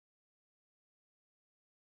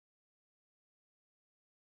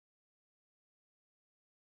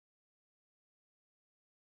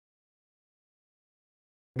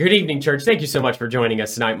Good evening, church. Thank you so much for joining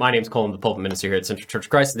us tonight. My name is Colin, the pulpit minister here at Central Church of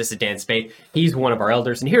Christ. This is Dan Spade. He's one of our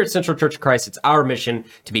elders. And here at Central Church of Christ, it's our mission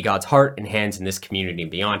to be God's heart and hands in this community and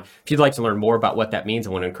beyond. If you'd like to learn more about what that means, I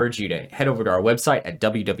want to encourage you to head over to our website at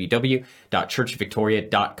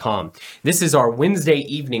www.churchvictoria.com. This is our Wednesday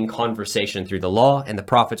evening conversation through the law and the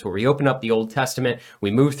prophets, where we open up the Old Testament, we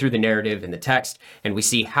move through the narrative and the text, and we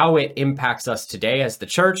see how it impacts us today as the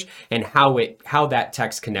church and how that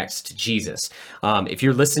text connects to Jesus. If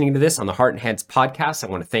you're listening to this on the Heart and Hands podcast, I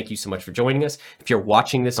want to thank you so much for joining us. If you're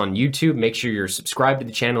watching this on YouTube, make sure you're subscribed to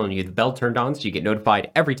the channel and you have the bell turned on so you get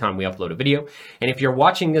notified every time we upload a video. And if you're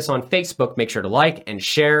watching this on Facebook, make sure to like and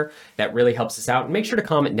share. That really helps us out. And make sure to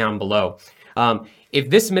comment down below. If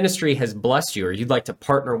this ministry has blessed you or you'd like to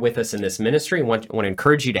partner with us in this ministry, I want to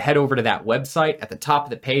encourage you to head over to that website. At the top of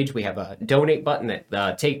the page, we have a donate button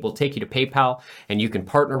that will take you to PayPal, and you can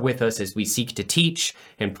partner with us as we seek to teach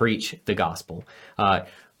and preach the gospel.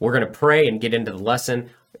 We're going to pray and get into the lesson.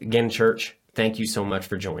 Again, church, thank you so much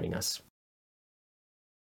for joining us.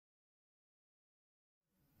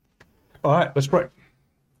 All right, let's pray.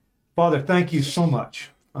 Father, thank you so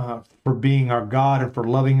much for being our God and for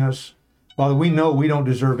loving us. Father, we know we don't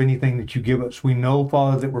deserve anything that you give us. We know,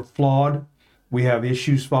 Father, that we're flawed. We have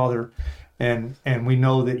issues, Father, and we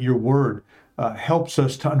know that your word helps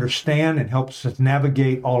us to understand and helps us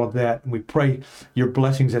navigate all of that. And we pray your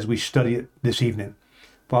blessings as we study it this evening.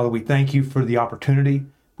 Father, we thank you for the opportunity.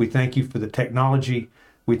 We thank you for the technology.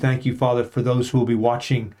 We thank you, Father, for those who will be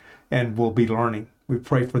watching and will be learning. We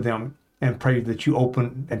pray for them and pray that you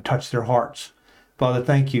open and touch their hearts. Father,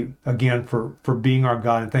 thank you again for being our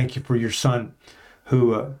God, and thank you for your Son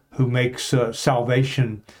who makes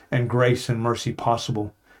salvation and grace and mercy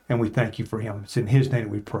possible. And we thank you for him. It's in his name that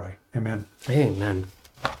we pray. Amen. Amen.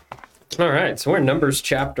 All right, so we're in Numbers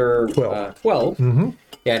chapter 12. Mm-hmm.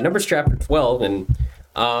 Yeah, Numbers chapter 12, and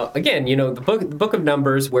again, you know, the book of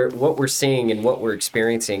Numbers, where what we're seeing and what we're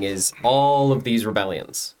experiencing is all of these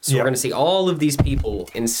rebellions. So we're going to see all of these people,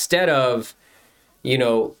 instead of, you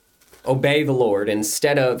know, obey the Lord,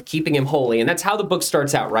 instead of keeping him holy. And that's how the book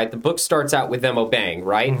starts out, right? The book starts out with them obeying,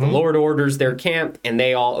 right? Mm-hmm. The Lord orders their camp and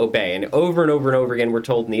they all obey. And over and over and over again, we're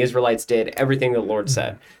told, and the Israelites did everything the Lord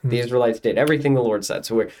said. Mm-hmm. The Israelites did everything the Lord said.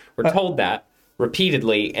 So we're told that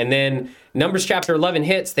repeatedly. And then Numbers chapter 11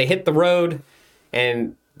 hits, they hit the road,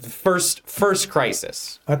 and the first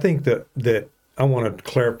crisis. I think that I want to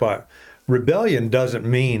clarify, rebellion doesn't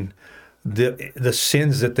mean the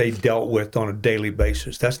sins that they dealt with on a daily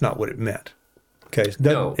basis. That's not what it meant. Okay,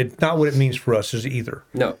 no. It's not what it means for us as either.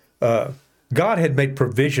 No. God had made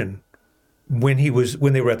provision when they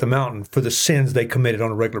were at the mountain for the sins they committed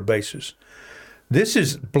on a regular basis. This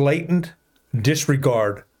is blatant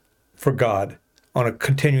disregard for God on a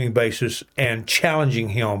continuing basis and challenging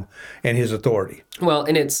him and his authority. Well,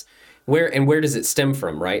 and it's where does it stem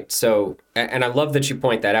from, right? So, and I love that you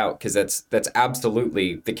point that out, because that's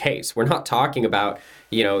absolutely the case. We're not talking about,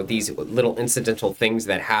 you know, these little incidental things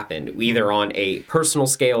that happened, either on a personal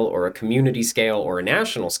scale or a community scale or a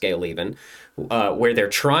national scale even, where they're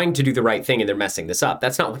trying to do the right thing and they're messing this up.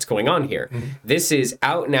 That's not what's going on here. Mm-hmm. This is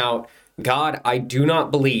out and out, God, I do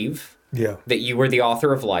not believe that you are the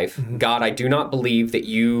author of life. Mm-hmm. God, I do not believe that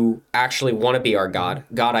you actually want to be our God.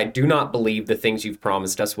 God, I do not believe the things you've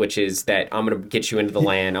promised us, which is that I'm going to get you into the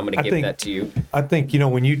land. I'm going to give that to you. I think, you know,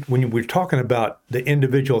 when we're talking about the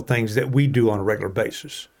individual things that we do on a regular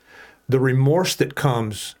basis, the remorse that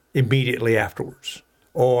comes immediately afterwards,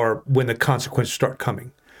 or when the consequences start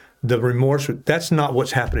coming, the remorse, that's not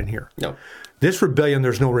what's happening here. No. This rebellion,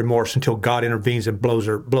 there's no remorse until God intervenes and blows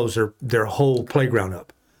their whole playground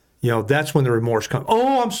up. You know, that's when the remorse comes.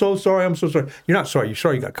 Oh, I'm so sorry. I'm so sorry. You're not sorry. You're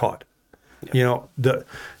sorry you got caught. Yeah.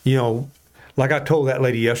 Like I told that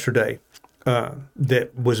lady yesterday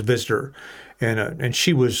that was a visitor, and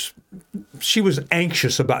she was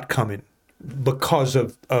anxious about coming because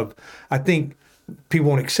of I think people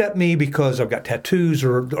won't accept me because I've got tattoos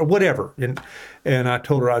or whatever. And I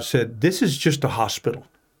told her, I said, this is just a hospital.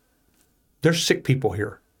 There's sick people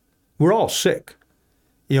here. We're all sick.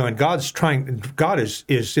 You know, and God is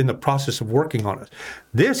in the process of working on us.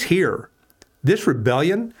 This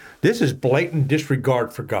rebellion, this is blatant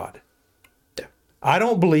disregard for God. I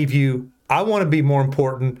don't believe you. I want to be more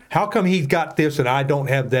important. How come he's got this and I don't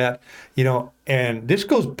have that? You know, and this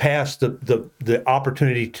goes past the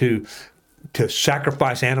opportunity to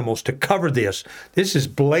sacrifice animals to cover this. This is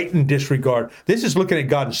blatant disregard. This is looking at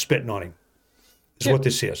God and spitting on him. Is what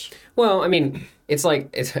this is. Well, I mean, it's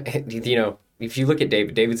like, you know, if you look at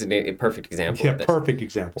David, David's a perfect example Yeah, of this. perfect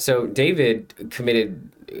example. So David committed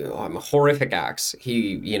horrific acts.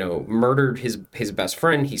 He, murdered his best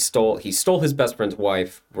friend. He stole his best friend's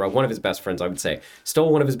wife, or one of his best friends, I would say.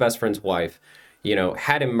 Stole one of his best friend's wife.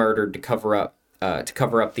 Had him murdered to cover up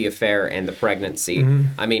the affair and the pregnancy.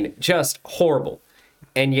 I mean, just horrible.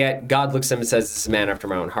 And yet God looks at him and says, "This is a man after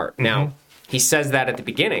my own heart." Now, he says that at the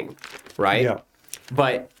beginning, right? Yeah.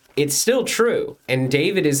 But it's still true. And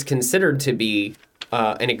David is considered to be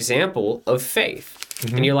an example of faith.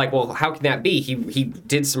 And you're like, well, how can that be? He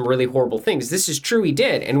did some really horrible things. This is true, he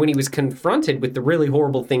did. And when he was confronted with the really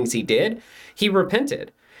horrible things he did, he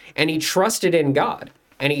repented. And he trusted in God.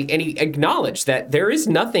 And he acknowledged that there is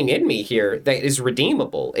nothing in me here that is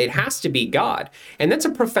redeemable. It has to be God. And that's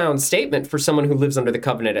a profound statement for someone who lives under the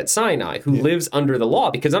covenant at Sinai, who lives under the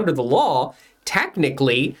law. Because under the law,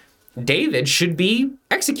 technically, David should be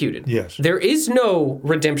executed. Yes. There is no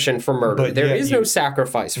redemption for murder. But There yet is no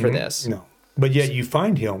sacrifice for this. No. But yet you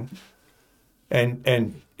find him,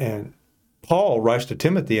 and Paul writes to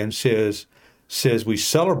Timothy and says we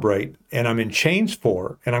celebrate, and I'm in chains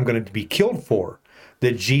for, and I'm going to be killed for,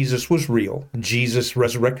 that Jesus was real. Jesus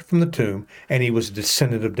resurrected from the tomb, and he was a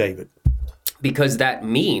descendant of David. Because that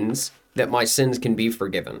means that my sins can be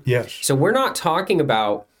forgiven. Yes. So we're not talking,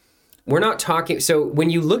 so when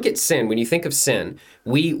you look at sin, when you think of sin,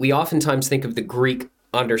 we oftentimes think of the Greek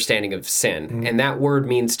understanding of sin, and that word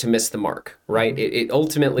means to miss the mark, right? It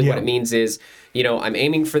ultimately what it means is, I'm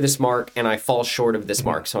aiming for this mark and I fall short of this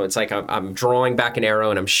mark. So it's like I'm drawing back an arrow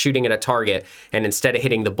and I'm shooting at a target, and instead of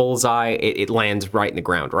hitting the bullseye, it lands right in the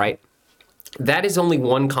ground, right? That is only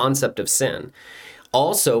one concept of sin.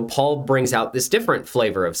 Also, Paul brings out this different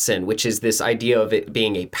flavor of sin, which is this idea of it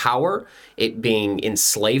being a power, it being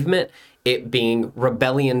enslavement, it being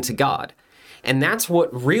rebellion to God. And that's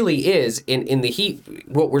what really is in the heat.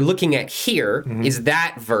 What we're looking at here is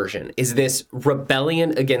that version, is this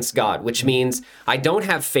rebellion against God, which means I don't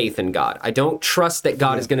have faith in God. I don't trust that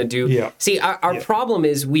God is going to do. Yeah. See, our problem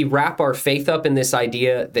is we wrap our faith up in this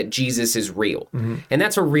idea that Jesus is real. And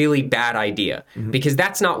that's a really bad idea because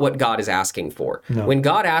that's not what God is asking for. No. When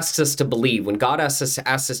God asks us to believe, when God asks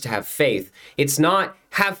us to have faith, it's not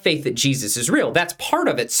have faith that Jesus is real. That's part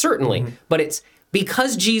of it, certainly. But it's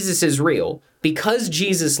because Jesus is real, because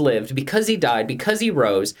Jesus lived, because he died, because he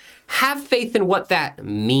rose, have faith in what that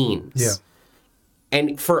means. Yeah.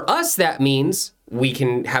 And for us, that means we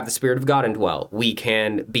can have the Spirit of God indwell. We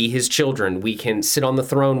can be his children. We can sit on the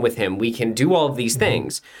throne with him. We can do all of these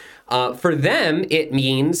things. For them, it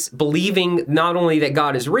means believing not only that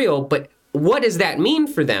God is real, but what does that mean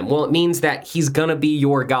for them? Well, it means that he's going to be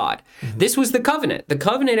your God. This was the covenant. The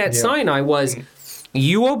covenant at Sinai was,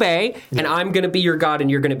 you obey, and I'm going to be your God, and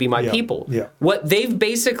you're going to be my people. Yeah. What they've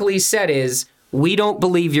basically said is, we don't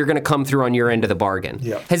believe you're going to come through on your end of the bargain.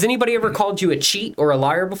 Yeah. Has anybody ever called you a cheat or a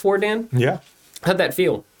liar before, Dan? Yeah. How'd that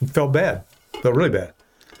feel? It felt bad. Felt really bad.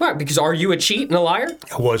 Why? Because are you a cheat and a liar?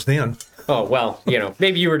 I was then. Oh, well,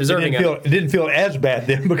 maybe you were deserving of it. It didn't feel as bad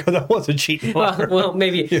then because I was a cheating liar. Well,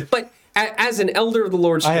 maybe. Yeah. But as an elder of the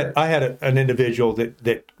Lord's Church, I had an individual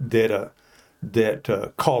that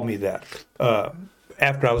called me that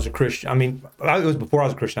after I was a Christian. I mean, it was before I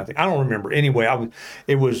was a Christian, I think. I don't remember. Anyway, I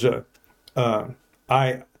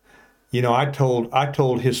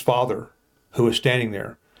told his father, who was standing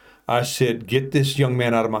there, I said, "Get this young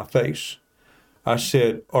man out of my face." I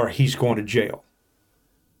said, or he's going to jail.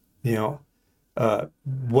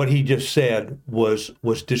 What he just said was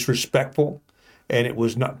disrespectful, and it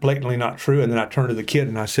was not blatantly not true. And then I turned to the kid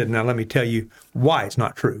and I said, "Now let me tell you why it's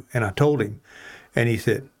not true." And I told him, and he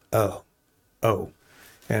said, "Oh,"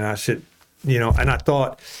 and I said, and I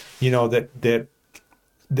thought, that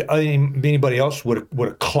anybody else would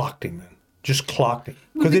have clocked him, just clocked him,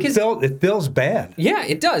 because it feels bad. Yeah,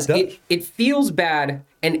 it does. It feels bad.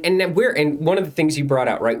 And one of the things you brought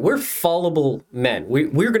out, right? We're fallible men. We're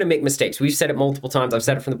going to make mistakes. We've said it multiple times. I've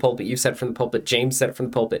said it from the pulpit. You've said it from the pulpit. James said it from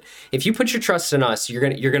the pulpit. If you put your trust in us, you're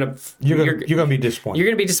going to be disappointed. You're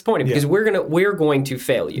going to be disappointed because we're going to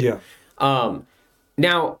fail you. Yeah.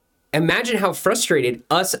 Now, imagine how frustrated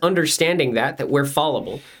us understanding that we're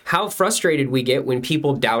fallible, how frustrated we get when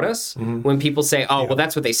people doubt us, when people say, well,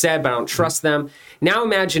 that's what they said, but I don't trust them. Now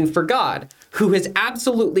imagine for God, who has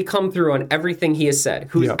absolutely come through on everything he has said,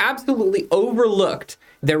 who has absolutely overlooked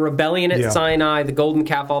their rebellion at Sinai, the golden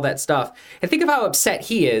calf, all that stuff. And think of how upset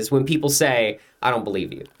he is when people say, I don't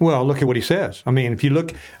believe you. Well, look at what he says. I mean, if you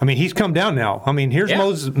look, I mean, he's come down now. I mean, here's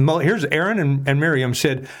Moses. Here's Aaron and Miriam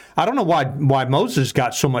said, I don't know why Moses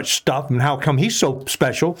got so much stuff and how come he's so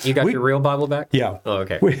special. You got your real Bible back? Yeah. Oh,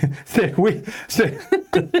 okay. We're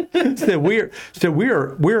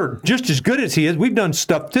just as good as he is. We've done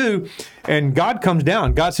stuff too. And God comes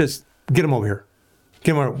down. God says, get him over here.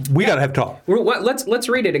 Get him over. We got to have talk. Let's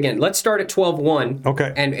read it again. Let's start at 12:1.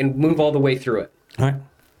 Okay. And move all the way through it. All right.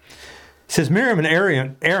 It says Miriam and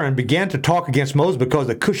Aaron began to talk against Moses because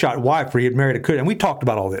the Cushite wife, for he had married a Cushite. And we talked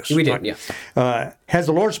about all this. We did, right? yeah. Has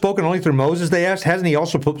the Lord spoken only through Moses, they asked? Hasn't he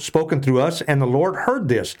also spoken through us? And the Lord heard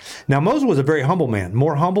this. Now Moses was a very humble man,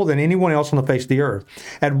 more humble than anyone else on the face of the earth.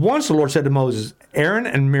 At once the Lord said to Moses, Aaron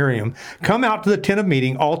and Miriam, come out to the tent of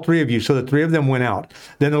meeting, all three of you. So the three of them went out.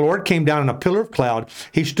 Then the Lord came down in a pillar of cloud.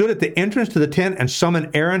 He stood at the entrance to the tent and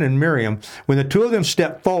summoned Aaron and Miriam. When the two of them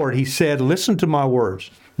stepped forward, he said, listen to my words.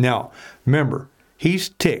 Now, remember, he's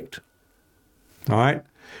ticked. All right?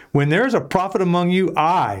 When there's a prophet among you,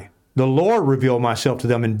 the Lord, reveal myself to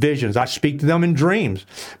them in visions. I speak to them in dreams.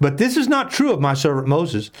 But this is not true of my servant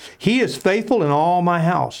Moses. He is faithful in all my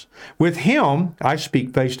house. With him I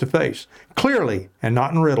speak face to face, clearly and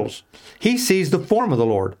not in riddles. He sees the form of the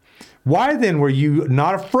Lord. Why then were you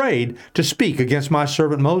not afraid to speak against my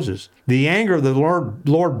servant Moses? The anger of the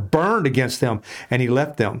Lord burned against them, and he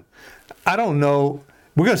left them. I don't know.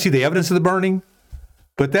 We're going to see the evidence of the burning,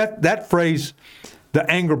 but that phrase, the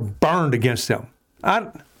anger burned against them.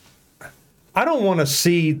 I don't want to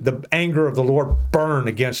see the anger of the Lord burn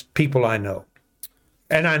against people I know.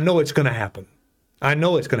 And I know it's going to happen. I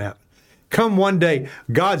know it's going to happen. Come one day,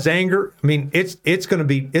 God's anger, I mean, it's going to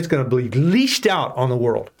be leashed out on the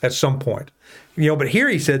world at some point. But here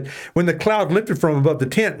he said, when the cloud lifted from above the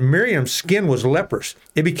tent, Miriam's skin was leprous.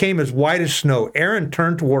 It became as white as snow. Aaron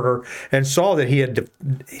turned toward her and saw that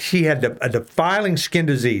she had a defiling skin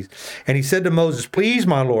disease. And he said to Moses, please,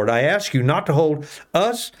 my Lord, I ask you not to hold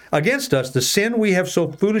against us the sin we have so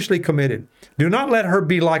foolishly committed. Do not let her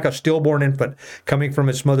be like a stillborn infant coming from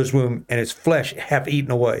its mother's womb and its flesh half eaten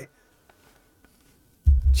away.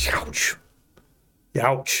 Ouch.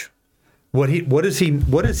 Ouch. What does he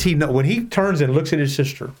know? When he turns and looks at his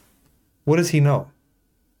sister, what does he know?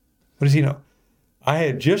 What does he know? I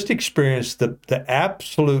had just experienced the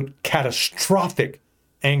absolute catastrophic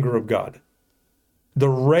anger of God. The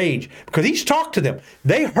rage. Because he's talked to them.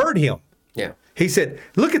 They heard him. Yeah. He said,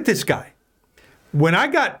 look at this guy. When I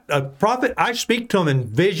got a prophet, I speak to him in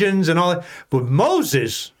visions and all that. But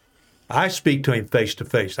Moses, I speak to him face to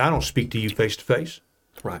face. I don't speak to you face to face.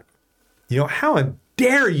 Right. How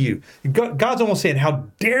dare you? God's almost saying, how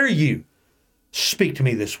dare you speak to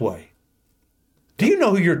me this way? Do you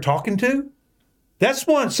know who you're talking to? That's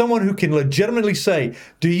someone who can legitimately say,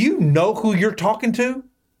 do you know who you're talking to?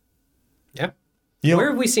 Yeah. Where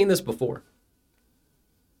have we seen this before?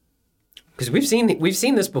 Because we've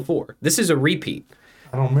seen this before. This is a repeat.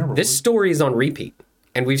 I don't remember. This story is on repeat.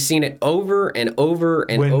 And we've seen it over and over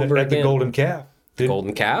and over again. At the golden calf. The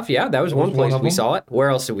golden calf, yeah, that was one place we saw it. Where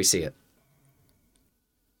else did we see it?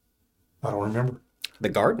 I don't remember. The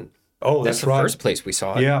garden. Oh, that's the right. first place we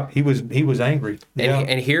saw it. Yeah, he was angry. Yeah.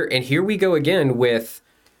 And here we go again with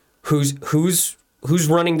who's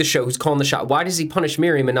running the show, who's calling the shot. Why does he punish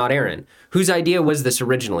Miriam and not Aaron? Whose idea was this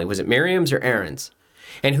originally? Was it Miriam's or Aaron's?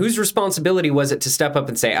 And whose responsibility was it to step up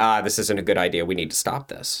and say, this isn't a good idea, we need to stop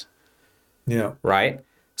this? Yeah. Right?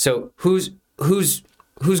 So what's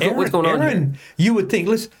going on here?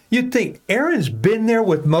 You'd think Aaron's been there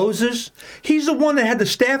with Moses. He's the one that had the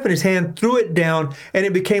staff in his hand, threw it down, and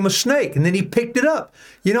it became a snake, and then he picked it up.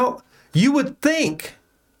 You would think,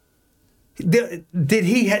 did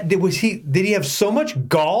he have so much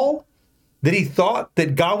gall that he thought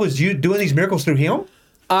that God was doing these miracles through him?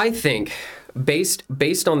 I think, based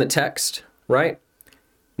on the text, right?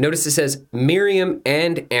 Notice it says Miriam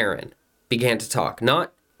and Aaron began to talk,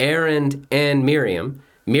 not Aaron and Miriam.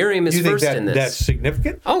 Miriam is first in this. That's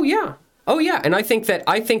significant? Oh yeah. And I think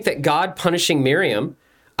that God punishing Miriam,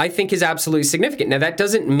 I think, is absolutely significant. Now that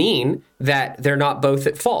doesn't mean that they're not both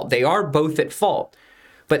at fault. They are both at fault.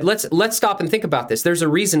 But let's stop and think about this. There's a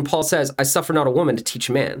reason Paul says, I suffer not a woman to teach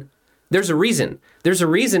a man. There's a reason. There's a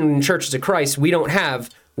reason in churches of Christ we don't have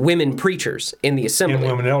women preachers in the assembly.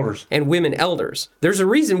 And women elders. There's a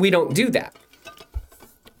reason we don't do that.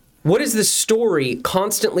 What is the story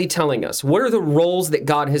constantly telling us? What are the roles that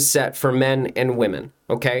God has set for men and women?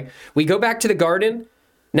 Okay? We go back to the garden.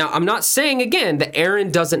 Now, I'm not saying, again, that Aaron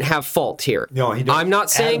doesn't have fault here. No, he doesn't. I'm not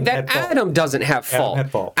saying Adam that had fault. Adam doesn't have fault. had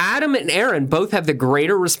fault. Adam and Aaron both have the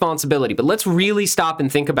greater responsibility, but let's really stop and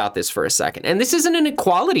think about this for a second. And this isn't an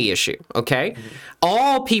equality issue, okay?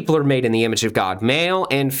 All people are made in the image of God, male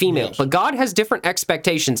and female, Yes. but God has different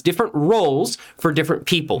expectations, different roles for different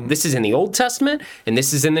people. This is in the Old Testament, and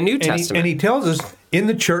this is in the New Testament. And he tells us in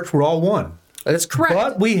the church we're all one. That's correct.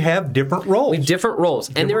 But we have different roles. Different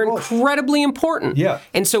roles, and they're roles. incredibly important. Yeah.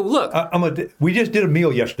 And so, look, We just did a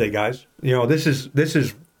meal yesterday, guys. You know, this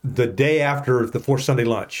is the day after the fourth Sunday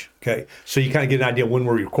lunch. Okay, so you kind of get an idea when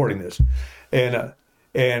we're recording this,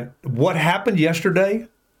 and what happened yesterday,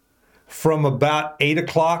 from about 8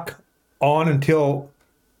 o'clock on until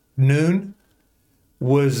noon,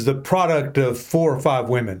 was the product of 4 or 5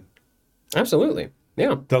 women. absolutely,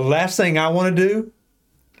 yeah. The last thing I want to do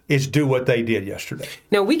is do what they did yesterday.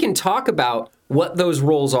 Now, we can talk about what those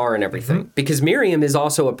roles are and everything, because Miriam is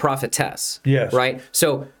also a prophetess. Yes. Right?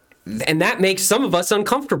 So, and that makes some of us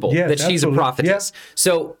uncomfortable Yes, that she's absolutely. a prophetess.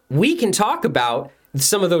 So, we can talk about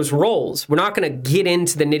some of those roles. We're not going to get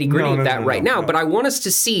into the nitty gritty of that right now, but I want us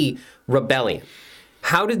to see rebellion.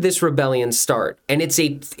 How did this rebellion start? And it's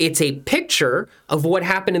a picture of what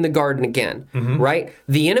happened in the garden again, right?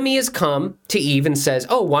 The enemy has come to Eve and says,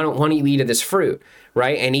 "Oh, why don't you eat of this fruit?"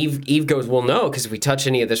 Right? And Eve goes, "Well, no, because if we touch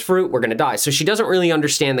any of this fruit, we're going to die." So she doesn't really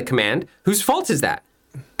understand the command. Whose fault is that?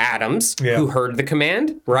 Adam's, who heard the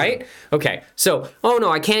command, right? Okay, so, "Oh no,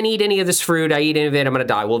 I can't eat any of this fruit. I eat any of it, I'm going to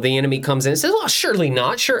die." Well, the enemy comes in and says, "Oh, surely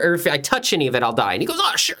not. Sure, or if I touch any of it, I'll die." And he goes,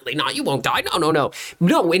 "Oh, surely not. You won't die. No.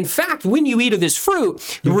 No, in fact, when you eat of this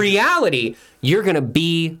fruit, the reality, you're going to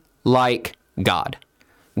be like God.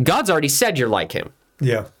 God's already said you're like him."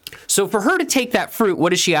 Yeah. So for her to take that fruit, what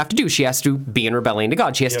does she have to do? She has to be in rebellion to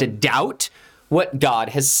God. She has to doubt what God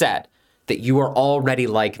has said, that you are already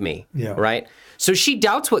like me, right? So she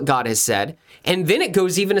doubts what God has said, and then it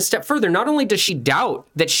goes even a step further. Not only does she doubt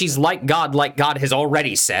that she's like God has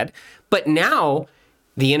already said, but now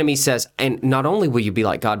the enemy says, and not only will you be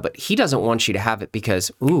like God, but he doesn't want you to have it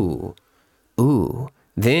because,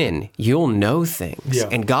 then you'll know things,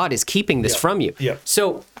 and God is keeping this from you. Yeah.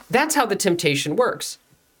 So that's how the temptation works.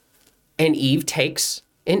 And Eve takes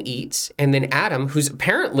and eats, and then Adam, who's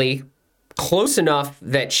apparently close enough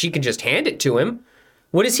that she can just hand it to him,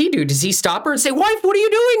 what does he do? Does he stop her and say, "Wife, what are you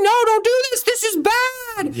doing? No, don't do this. This is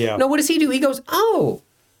bad." Yeah. No, what does he do? He goes, "Oh,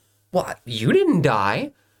 well, you didn't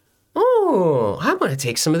die. Oh, I'm going to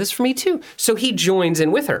take some of this for me too." So he joins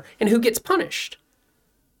in with her. And who gets punished?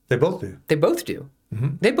 They both do. They both do.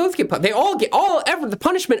 They both get punished. They all get, the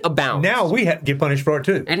punishment abounds. Now we get punished for it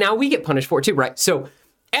too. And now we get punished for it too, right? So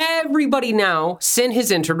everybody now, sin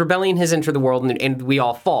has entered, rebellion has entered the world, and we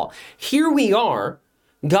all fall. Here we are.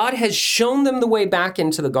 God has shown them the way back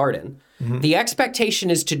into the garden. The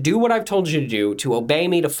expectation is to do what I've told you to do, to obey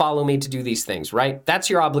me, to follow me, to do these things, right?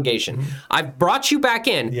 That's your obligation. I've brought you back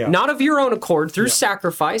in, not of your own accord, through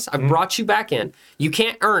sacrifice. I've brought you back in. You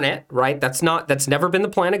can't earn it, right? That's never been the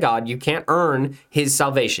plan of God. You can't earn his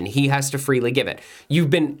salvation. He has to freely give it.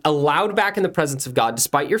 You've been allowed back in the presence of God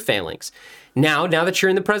despite your failings. Now that you're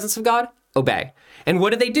in the presence of God, obey. And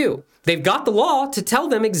what do? They've got the law to tell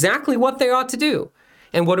them exactly what they ought to do.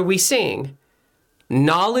 And what are we seeing?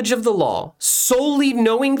 Knowledge of the law, solely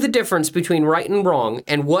knowing the difference between right and wrong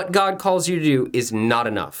and what God calls you to do is not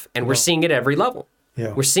enough. And we're seeing it at every level.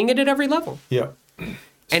 Yeah. We're seeing it at every level. Yeah.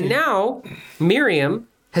 And now Miriam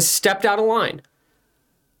has stepped out of line.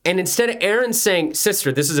 And instead of Aaron saying,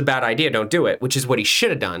 "Sister, this is a bad idea, don't do it," which is what he should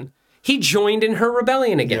have done, he joined in her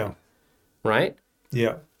rebellion again. Right?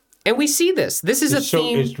 Yeah. And we see this. This is a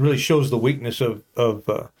theme. It really shows the weakness of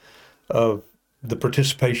the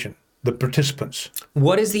participation, the participants.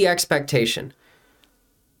 What is the expectation?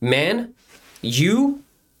 Man, you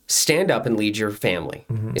stand up and lead your family.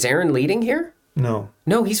 Is Aaron leading here? No.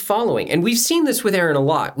 No, he's following. And we've seen this with Aaron a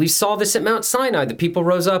lot. We saw this at Mount Sinai. The people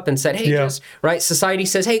rose up and said, "Hey, right?" Society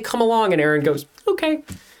says, "Hey, come along." And Aaron goes, "Okay."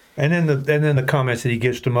 And then the comments that he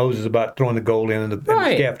gives to Moses about throwing the gold in and the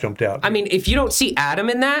calf jumped out. I mean, if you don't see Adam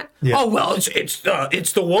in that, oh well, it's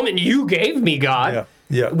the woman you gave me, God.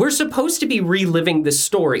 Yeah. We're supposed to be reliving this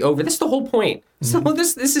story over. This is the whole point. So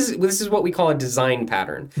this is what we call a design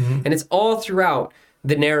pattern, and it's all throughout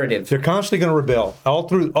the narrative. They're constantly going to rebel. All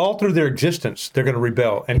through their existence, they're going to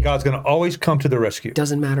rebel, and God's going to always come to their rescue. It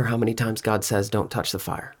doesn't matter how many times God says, "Don't touch the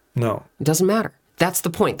fire." No. It doesn't matter. That's the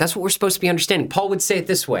point. That's what we're supposed to be understanding. Paul would say it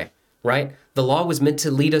this way, right? The law was meant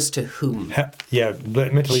to lead us to whom? Meant to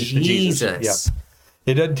lead us to Jesus.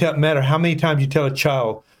 Yeah. It doesn't matter how many times you tell a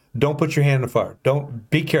child, don't put your hand in the fire. Don't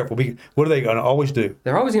be careful. What are they going to always do?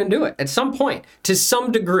 They're always going to do it at some point, to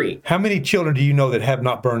some degree. How many children do you know that have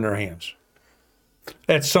not burned their hands?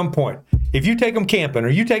 At some point. If you take them camping or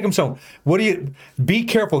you take them somewhere, be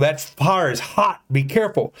careful. That fire is hot. Be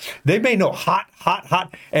careful. They may know hot,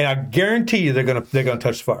 and I guarantee you they're gonna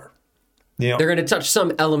touch the fire. They're going to touch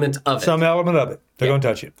some element of it. Some element of it. They're going to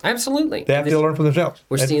touch it. Absolutely. They have to learn for themselves.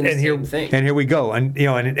 We're seeing the same thing. And here we go.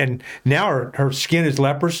 And now her skin is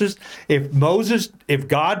leprous. If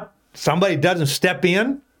somebody doesn't step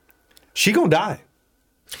in, she's going to die.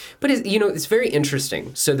 But it's very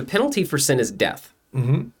interesting. So the penalty for sin is death.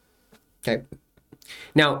 Mm-hmm. Okay.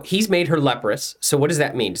 Now, he's made her leprous. So what does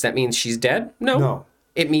that mean? Does that mean she's dead? No.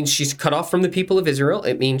 It means she's cut off from the people of Israel.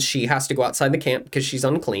 It means she has to go outside the camp because she's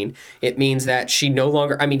unclean. It means that she no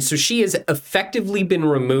longer, so she has effectively been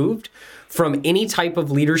removed from any type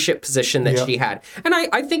of leadership position that she had. And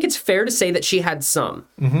I think it's fair to say that she had some.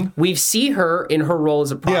 Mm-hmm. We see her in her role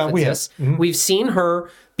as a prophetess. Mm-hmm. We've seen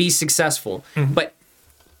her be successful. Mm-hmm. But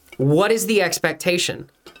what is the expectation?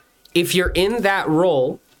 If you're in that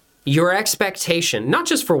role, your expectation, not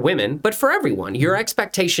just for women, but for everyone, your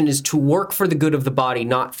expectation is to work for the good of the body,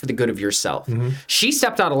 not for the good of yourself. Mm-hmm. She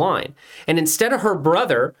stepped out of line. And instead of her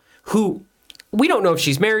brother, who we don't know if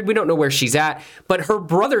she's married, we don't know where she's at, but her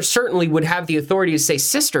brother certainly would have the authority to say,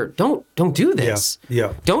 sister, don't do this.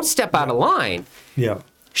 Yeah. Don't step out of line. Yeah.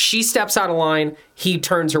 She steps out of line. He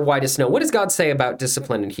turns her white as snow. What does God say about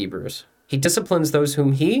discipline in Hebrews? He disciplines those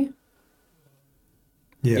whom he...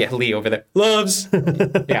 Yeah, Lee over there. Loves.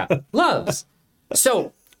 Loves.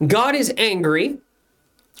 So God is angry.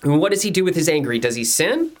 And what does he do with his anger? Does he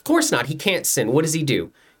sin? Of course not. He can't sin. What does he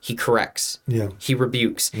do? He corrects. Yeah. He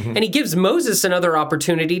rebukes. Mm-hmm. And he gives Moses another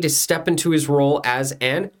opportunity to step into his role as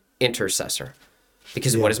an intercessor.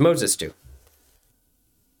 Because what does Moses do?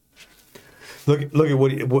 Look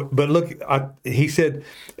at he said,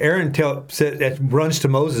 Aaron runs to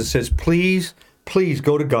Moses, says, please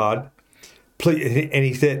go to God. Please, and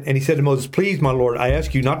he said to Moses, please, my Lord, I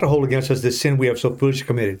ask you not to hold against us this sin we have so foolishly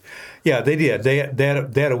committed. Yeah, they did. They had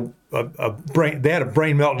a brain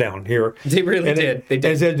meltdown here. They really did. They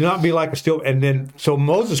did. And said, do not be like a still. And then so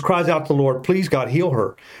Moses cries out to the Lord, please, God, heal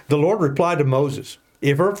her. The Lord replied to Moses,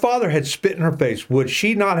 if her father had spit in her face, would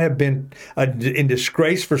she not have been in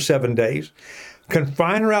disgrace for 7 days?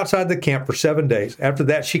 Confine her outside the camp for 7 days. After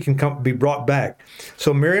that, she can be brought back.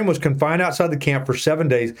 So Miriam was confined outside the camp for 7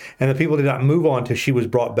 days, and the people did not move on until she was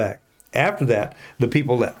brought back. After that, the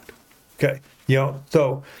people left. Okay,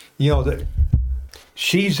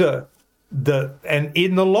 she's and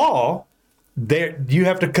in the law, there you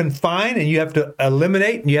have to confine and you have to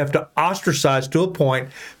eliminate and you have to ostracize to a point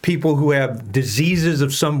people who have diseases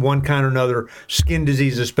of one kind or another, skin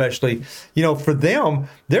disease especially. For them,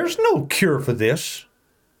 there's no cure for this.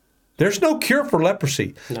 There's no cure for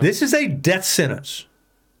leprosy. No. This is a death sentence.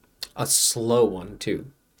 A slow one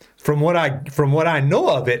too. From what I know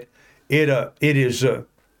of it, it is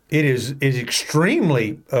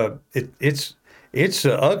extremely it's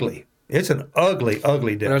ugly. It's an ugly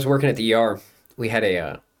death. When I was working at the ER, we had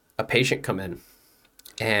a patient come in,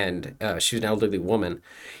 and she was an elderly woman,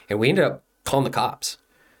 and we ended up calling the cops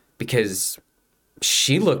because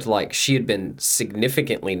she looked like she had been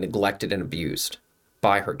significantly neglected and abused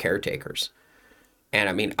by her caretakers. And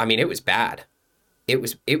I mean, it was bad. It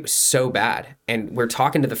was so bad. And we're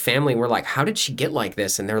talking to the family, and we're like, how did she get like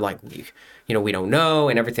this? And they're like, we don't know,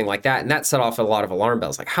 and everything like that. And that set off a lot of alarm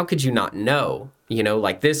bells. Like, how could you not know?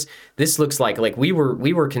 Like this looks like we were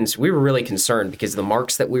really concerned because the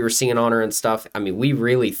marks that we were seeing on her and stuff. I mean, we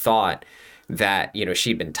really thought that,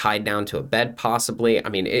 she'd been tied down to a bed possibly. I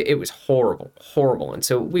mean, it was horrible. And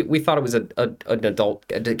so we thought it was a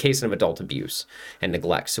case of adult abuse and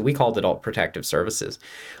neglect. So we called Adult Protective Services.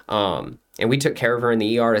 And we took care of her in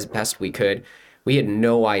the ER as best we could. We had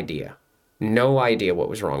no idea what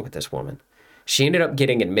was wrong with this woman. She ended up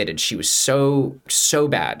getting admitted. She was so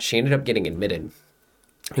bad. She ended up getting admitted.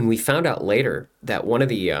 And we found out later that one of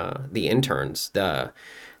the interns, the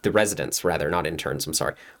residents, rather, not interns, I'm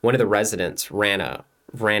sorry. One of the residents ran a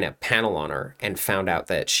panel on her and found out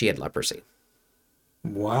that she had leprosy.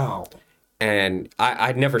 Wow. And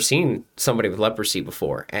I'd never seen somebody with leprosy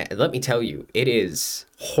before. And let me tell you, it is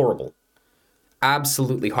horrible.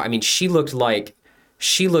 Absolutely horrible. I mean, she looked like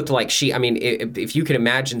if you could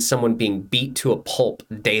imagine someone being beat to a pulp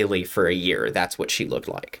daily for a year, that's what she looked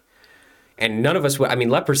like. And none of us would,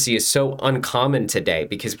 leprosy is so uncommon today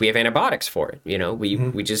because we have antibiotics for it.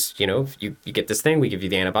 We just, if you get this thing, we give you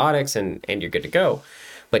the antibiotics and you're good to go.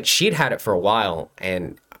 But she'd had it for a while,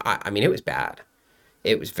 and it was bad.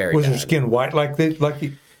 It was very bad. Was her skin white like this?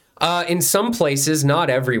 In some places, not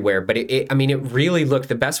everywhere, but I mean, it really looked,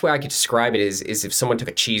 the best way I could describe it is if someone took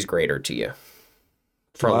a cheese grater to you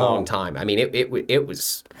for a long time. I mean, it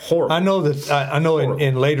was horrible. I know that I know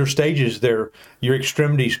in later stages there, your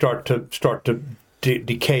extremities start to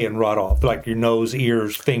decay and rot off, like your nose,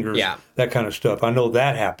 ears, fingers, that kind of stuff. I know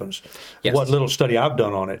that happens. Yes. What little study I've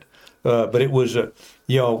done on it, but it was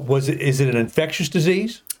is it an infectious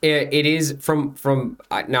disease? It is from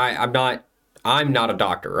now I'm not a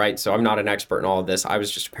doctor, right? So I'm not an expert in all of this. I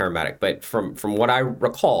was just a paramedic, but from what I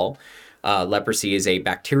recall, leprosy is a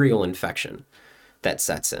bacterial infection that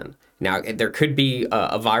sets in. Now, there could be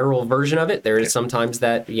a viral version of it. There is sometimes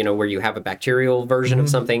that, where you have a bacterial version of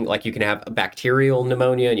something, like you can have a bacterial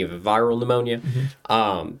pneumonia and you have a viral pneumonia.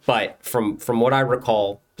 But from what I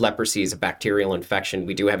recall, leprosy is a bacterial infection.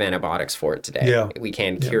 We do have antibiotics for it today. Yeah. We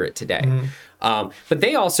can cure it today. But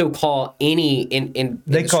they also call any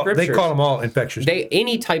They call them all infectious.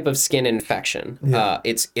 Any type of skin infection,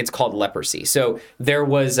 it's called leprosy. So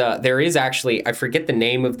there is actually, I forget the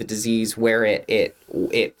name of the disease where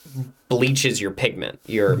it bleaches your pigment,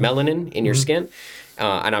 your melanin in your skin.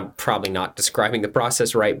 And I'm probably not describing the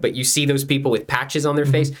process right, but you see those people with patches on their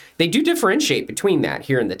face. They do differentiate between that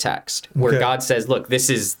here in the text, where God says, "Look, this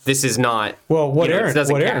is not." Well, what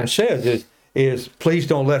Aaron says is please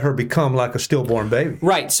don't let her become like a stillborn baby.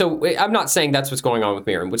 Right. So I'm not saying that's what's going on with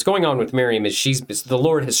Miriam. What's going on with Miriam is the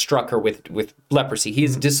Lord has struck her with leprosy. He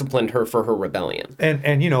has disciplined her for her rebellion. And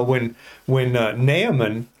when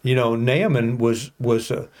Naaman was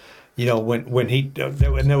when he and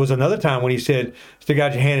there was another time when he said, "Stick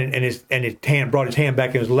out your hand," and his hand brought his hand back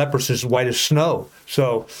and it was leprous as white as snow.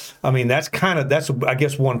 So I mean that's I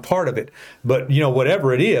guess one part of it. But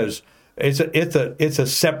whatever it is. It's a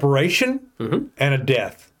separation and a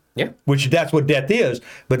death. Yeah. Which that's what death is.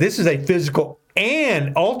 But this is a physical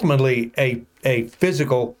and ultimately a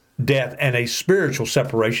physical death and a spiritual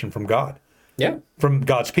separation from God. Yeah. From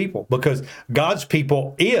God's people. Because God's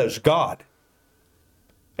people is God.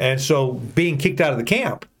 And so being kicked out of the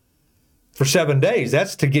camp for 7 days,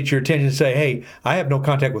 that's to get your attention and say, hey, I have no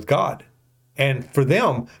contact with God. And for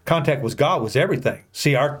them, contact with God was everything.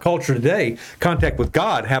 See, our culture today, contact with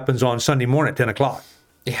God happens on Sunday morning at 10 o'clock.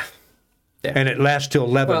 Yeah. And it lasts till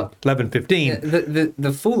 11:15.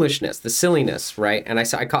 The foolishness, the silliness, right? And I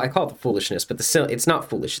call it the foolishness, but it's not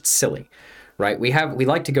foolish, it's silly, right? We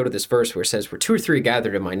like to go to this verse where it says, where 2 or 3 are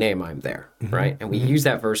gathered in my name, I'm there, right? And we use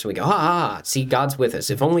that verse and we go, see, God's with us.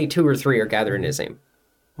 If only 2 or 3 are gathered in his name.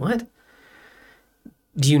 What?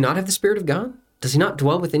 Do you not have the Spirit of God? Does he not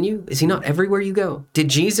dwell within you? Is he not everywhere you go? Did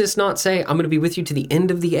Jesus not say, I'm going to be with you to the end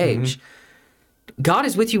of the age? God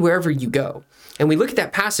is with you wherever you go. And we look at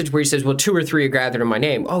that passage where he says, well, 2 or 3 are gathered in my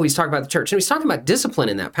name. Oh, he's talking about the church. And he's talking about discipline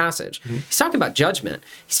in that passage. He's talking about judgment.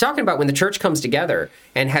 He's talking about when the church comes together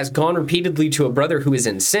and has gone repeatedly to a brother who is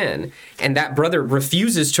in sin, and that brother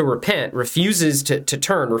refuses to repent, refuses to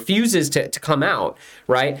turn, refuses to come out,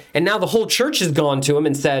 right? And now the whole church has gone to him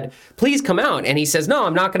and said, please come out. And he says, no,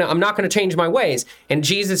 I'm not gonna change my ways. And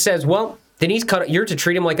Jesus says, well, then you're to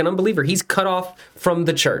treat him like an unbeliever. He's cut off from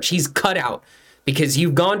the church. He's cut out. Because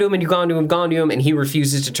you've gone to him and you've gone to him, and he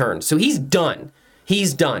refuses to turn. So he's done.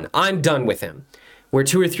 He's done. I'm done with him. Where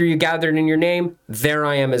 2 or 3 are gathered in your name, there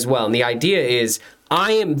I am as well. And the idea is,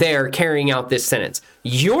 I am there carrying out this sentence.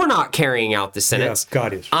 You're not carrying out the sentence. Yeah,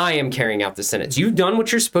 God is. I am carrying out the sentence. You've done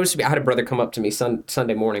what you're supposed to be. I had a brother come up to me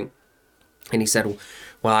Sunday morning, and he said,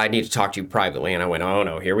 well, I need to talk to you privately. And I went, oh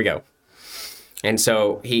no, here we go. And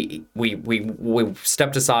so we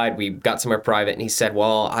stepped aside, we got somewhere private, and he said,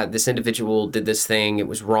 well, this individual did this thing, it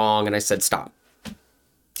was wrong. And I said, stop.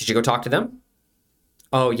 Did you go talk to them?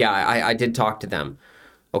 Oh, yeah, I did talk to them.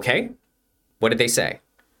 Okay. What did they say?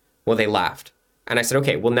 Well, they laughed. And I said,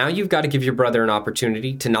 okay, well, now you've got to give your brother an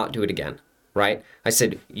opportunity to not do it again, right? I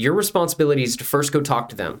said, your responsibility is to first go talk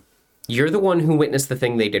to them. You're the one who witnessed the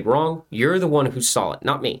thing they did wrong. You're the one who saw it,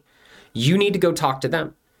 not me. You need to go talk to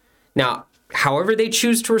them. Now, however they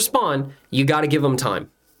choose to respond, you got to give them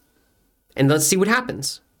time. And let's see what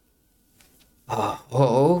happens.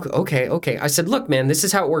 Okay. I said, look, man, this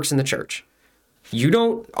is how it works in the church. You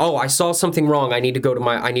don't, I saw something wrong. I need to go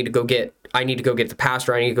get the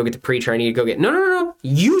pastor. I need to go get the preacher. I need to go get, no.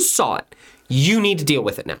 You saw it. You need to deal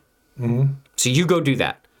with it now. Mm-hmm. So you go do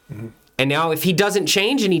that. Mm-hmm. And now if he doesn't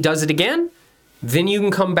change and he does it again, then you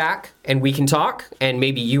can come back and we can talk, and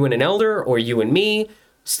maybe you and an elder or you and me,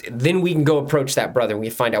 then we can go approach that brother and we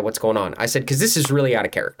find out what's going on. I said, because this is really out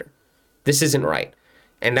of character. This isn't right.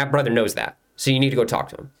 And that brother knows that. So you need to go talk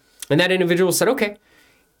to him. And that individual said, okay.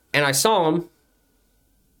 And I saw him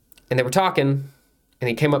and they were talking, and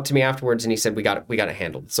he came up to me afterwards and he said, we got it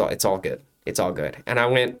handled. So it's all good. It's all good. And I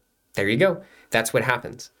went, There you go. That's what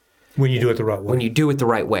happens when you do it the right way. when you do it the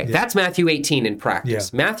right way. That's Matthew 18 in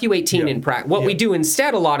practice. Yeah. Matthew 18 in practice. What we do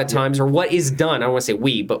instead a lot of times, or what is done, I don't want to say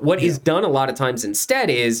we, but what is done a lot of times instead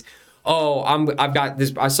is, oh, I've got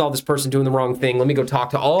this, I saw this person doing the wrong thing. Let me go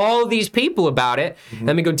talk to all these people about it.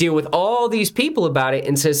 Let me go deal with all these people about it.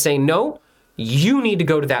 And saying, no, you need to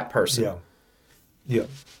go to that person. Yeah. Yeah.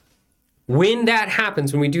 When that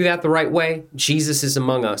happens, when we do that the right way, Jesus is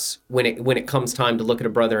among us when it comes time to look at a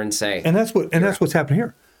brother and say, And that's what's happening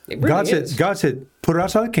here. It really is. God said, put her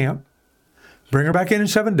outside the camp, bring her back in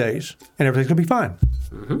 7 days, and everything's going to be fine.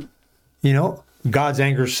 Mm-hmm. You know, God's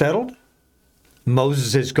anger is settled.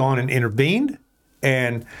 Moses has gone and intervened.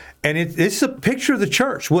 And it's a picture of the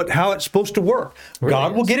church, how it's supposed to work. Really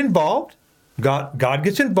God will is. get involved. God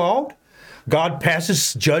gets involved. God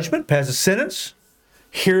passes judgment, passes sentence.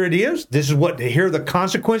 Here it is. Here are the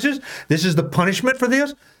consequences. This is the punishment for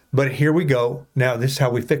this. But here we go. Now, this is how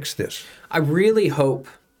we fix this. I really hope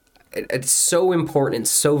it's so important and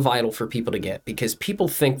so vital for people to get, because people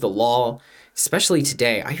think the law, especially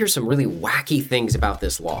today, I hear some really wacky things about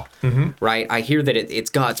this law, right? I hear that it's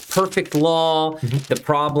God's perfect law. The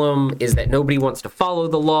problem is that nobody wants to follow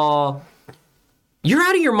the law. You're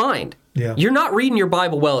out of your mind. Yeah. You're not reading your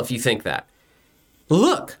Bible well if you think that.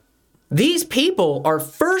 Look, these people are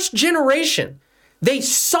first generation. They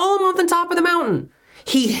saw him on the top of the mountain.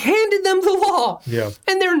 He handed them the law,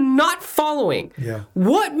 and they're not following. Yeah.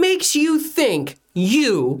 What makes you think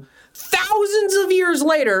you, thousands of years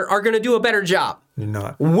later, are going to do a better job? You're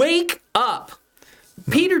not. Wake up.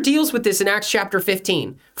 Peter deals with this in Acts chapter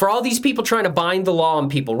 15. For all these people trying to bind the law on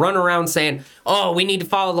people, run around saying, oh, we need to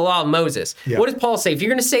follow the law of Moses. Yeah. What does Paul say? If you're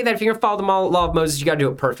going to say that, if you're going to follow the law of Moses, you got to do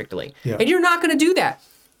it perfectly. Yeah. And you're not going to do that.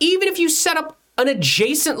 Even if you set up an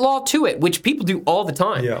adjacent law to it, which people do all the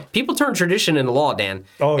time. Yeah. People turn tradition into law, Dan.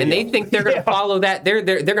 And they think they're going to follow that. They're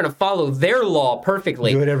going to follow their law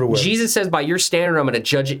perfectly. Do it everywhere. Jesus says, by your standard, I'm going to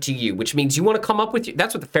judge it to you, which means you want to come up with...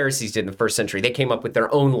 That's what the Pharisees did in the first century. They came up with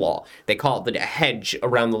their own law. They call it the hedge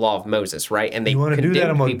around the law of Moses, right? And they You want to do that,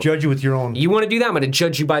 I'm going to people. judge you with your own. You want to do that, I'm going to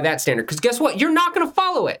judge you by that standard. Because guess what? You're not going to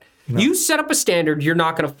follow it. No. You set up a standard, you're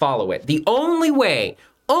not going to follow it. The only way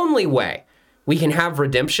we can have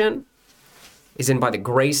redemption is by the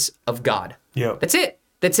grace of God. Yeah. That's it.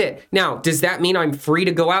 Now, does that mean I'm free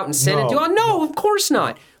to go out and sin and do it? No, of course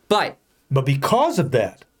not. But because of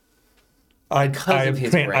that, I do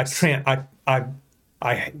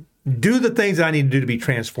the things I need to do to be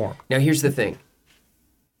transformed. Now, here's the thing.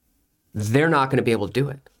 They're not going to be able to do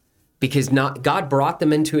it because God brought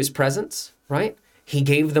them into his presence, right? He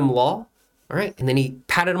gave them law, all right? And then he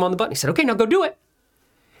patted them on the butt. He said, okay, now go do it.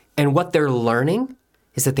 And what they're learning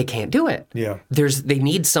is that they can't do it. Yeah. They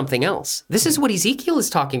need something else. This is what Ezekiel is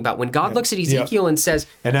talking about. When God looks at Ezekiel and says...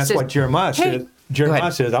 And that's what Jeremiah said.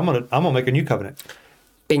 Jeremiah says, I'm gonna make a new covenant.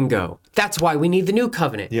 Bingo. That's why we need the new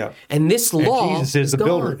covenant. Yeah. And this law and Jesus is the gone.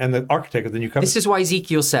 builder and the architect of the new covenant. This is why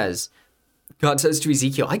Ezekiel says, God says to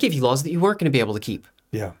Ezekiel, I gave you laws that you weren't going to be able to keep.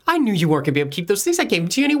 Yeah. I knew you weren't going to be able to keep those things. I gave them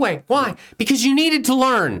to you anyway. Why? Because you needed to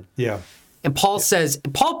learn. Yeah. And Paul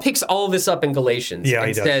picks all this up in Galatians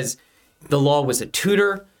and says the law was a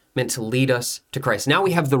tutor meant to lead us to Christ. Now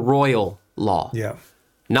we have the royal law. Yeah.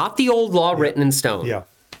 Not the old law written in stone. Yeah.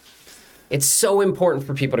 It's so important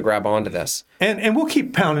for people to grab onto this. And we'll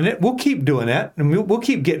keep pounding it. We'll keep doing that, and we'll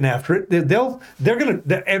keep getting after it. They're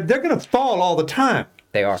gonna fall all the time.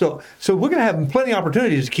 They are. So we're gonna have plenty of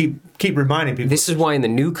opportunities to keep reminding people. This is why in the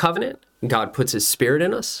new covenant, God puts his spirit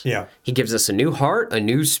in us. Yeah. He gives us a new heart, a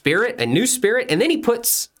new spirit, and then he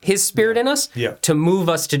puts his spirit in us to move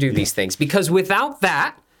us to do these things. Because without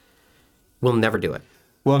that, we'll never do it.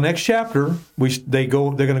 Well, next chapter, they're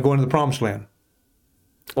going to go into the promised land.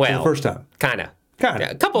 Well, for the first time. Kind of.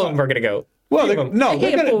 Yeah, a couple of them are going to go. Well, they're going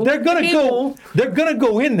to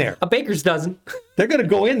go in there. A baker's dozen. They're going to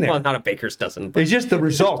go in there. Well, not a baker's dozen. But... It's just the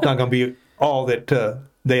result's not going to be all that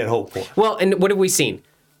they had hoped for. Well, and what have we seen?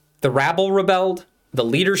 The rabble rebelled. The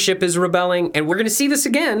leadership is rebelling, and we're going to see this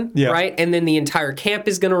again, right? And then the entire camp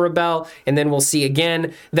is going to rebel, and then we'll see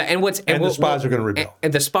again the spies are going to rebel.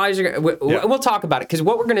 And the spies are going to. We'll talk about it because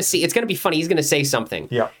what we're going to see, it's going to be funny. He's going to say something.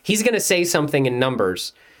 Yeah. He's going to say something in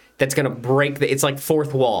Numbers that's going to break it's like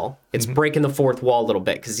fourth wall. It's breaking the fourth wall a little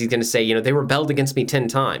bit because he's going to say, they rebelled against me 10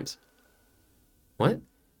 times. What?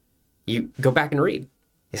 You go back and read.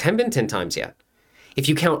 It hasn't been 10 times yet. If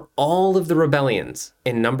you count all of the rebellions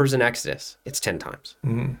in Numbers and Exodus, it's 10 times.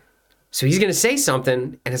 Mm-hmm. So he's going to say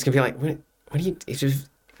something, and it's going to be like, what do you...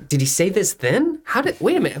 Did he say this then?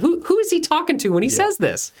 Wait a minute. Who is he talking to when he says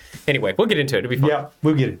this? Anyway, we'll get into it. It'll be fun. Yeah,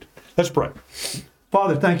 we'll get it. Let's pray.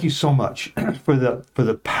 Father, thank you so much for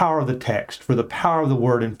the power of the text, for the power of the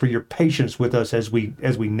word, and for your patience with us as we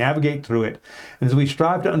navigate through it, and as we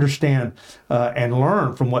strive to understand and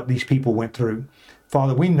learn from what these people went through.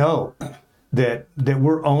 Father, we know that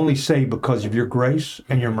we're only saved because of your grace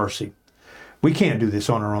and your mercy. We can't do this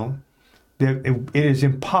on our own. It is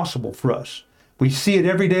impossible for us. We see it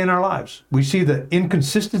every day in our lives. We see the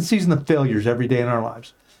inconsistencies and the failures every day in our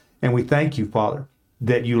lives. And we thank you, Father,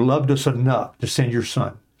 that you loved us enough to send your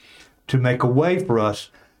Son to make a way for us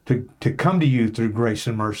to come to you through grace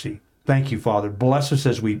and mercy. Thank you, Father. Bless us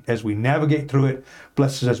as we navigate through it.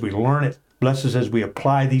 Bless us as we learn it. Bless us as we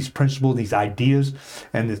apply these principles, these ideas,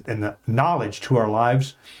 and the knowledge to our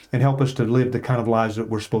lives, and help us to live the kind of lives that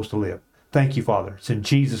we're supposed to live. Thank you, Father. It's in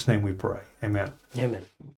Jesus' name we pray. Amen. Amen.